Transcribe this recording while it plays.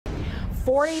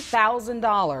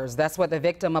$40,000. That's what the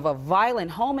victim of a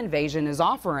violent home invasion is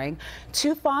offering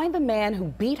to find the man who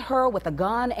beat her with a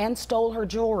gun and stole her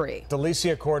jewelry.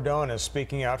 LeSean McCoy is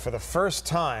speaking out for the first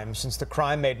time since the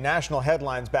crime made national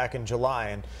headlines back in July,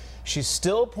 and she's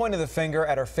still pointing the finger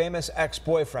at her famous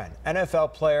ex-boyfriend,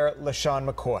 NFL player LeSean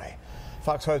McCoy.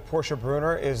 Fox 5's Portia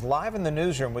Bruner is live in the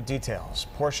newsroom with details.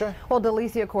 Portia? Well,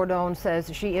 Delicia Cordone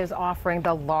says she is offering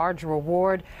the large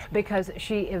reward because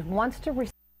she wants to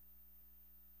receive.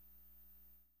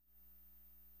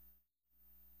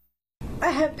 I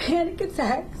have panic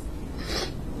attacks.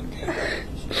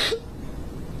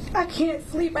 I can't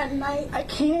sleep at night. I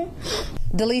can't.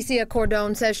 Delicia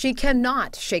Cordone says she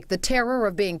cannot shake the terror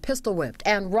of being pistol whipped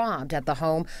and robbed at the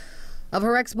home of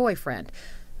her ex-boyfriend,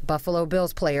 Buffalo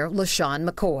Bills player LeSean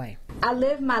McCoy. I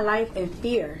live my life in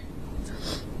fear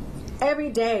every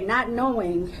day, not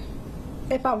knowing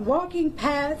if I'm walking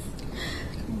past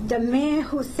the man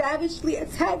who savagely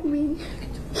attacked me.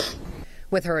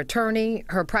 With her attorney,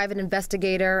 her private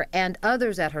investigator, and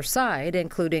others at her side,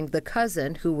 including the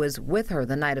cousin who was with her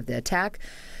the night of the attack,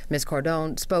 Ms.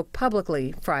 Cordone spoke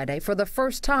publicly Friday for the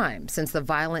first time since the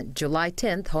violent July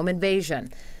 10th home invasion.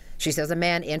 She says a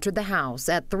man entered the house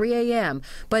at 3 a.m.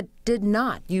 but did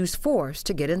not use force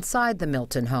to get inside the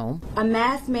Milton home. A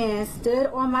masked man stood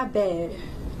on my bed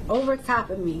over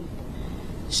top of me,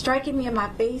 striking me in my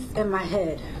face and my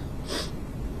head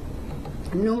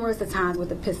numerous times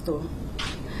with a pistol,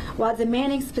 while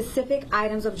demanding specific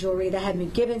items of jewelry that had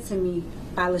been given to me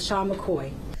by LeSean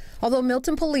McCoy. Although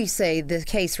Milton police say the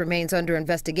case remains under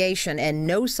investigation and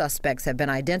no suspects have been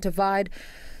identified,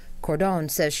 Cordone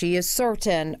says she is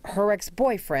certain her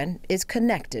ex-boyfriend is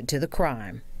connected to the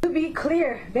crime. To be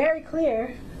clear, very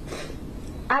clear,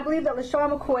 I believe that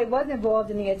LeSean McCoy was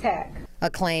involved in the attack. A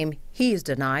claim he's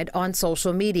denied on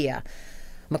social media.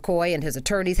 McCoy and his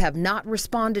attorneys have not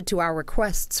responded to our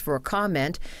requests for a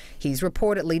comment. He's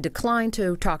reportedly declined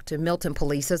to talk to Milton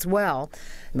police as well.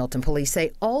 Milton police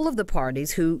say all of the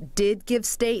parties who did give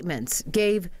statements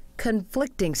gave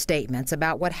conflicting statements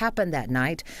about what happened that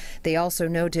night. They also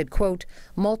noted, quote,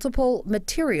 multiple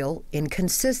material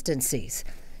inconsistencies.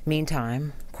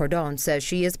 Meantime, Cordone says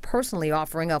she is personally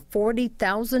offering a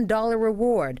 $40,000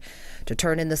 reward to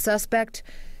turn in the suspect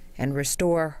and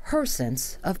restore her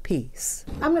sense of peace.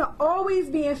 I'm going to always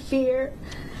be in fear.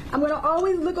 I'm going to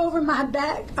always look over my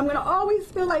back. I'm going to always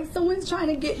feel like someone's trying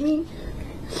to get me.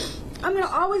 I'm going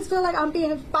to always feel like I'm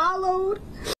being followed.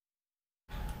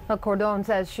 Cordone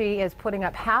says she is putting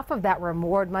up half of that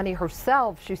reward money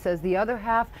herself. She says the other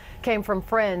half came from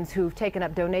friends who've taken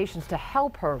up donations to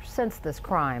help her since this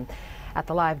crime. At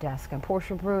the live desk, I'm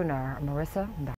Portia Bruner. Marissa.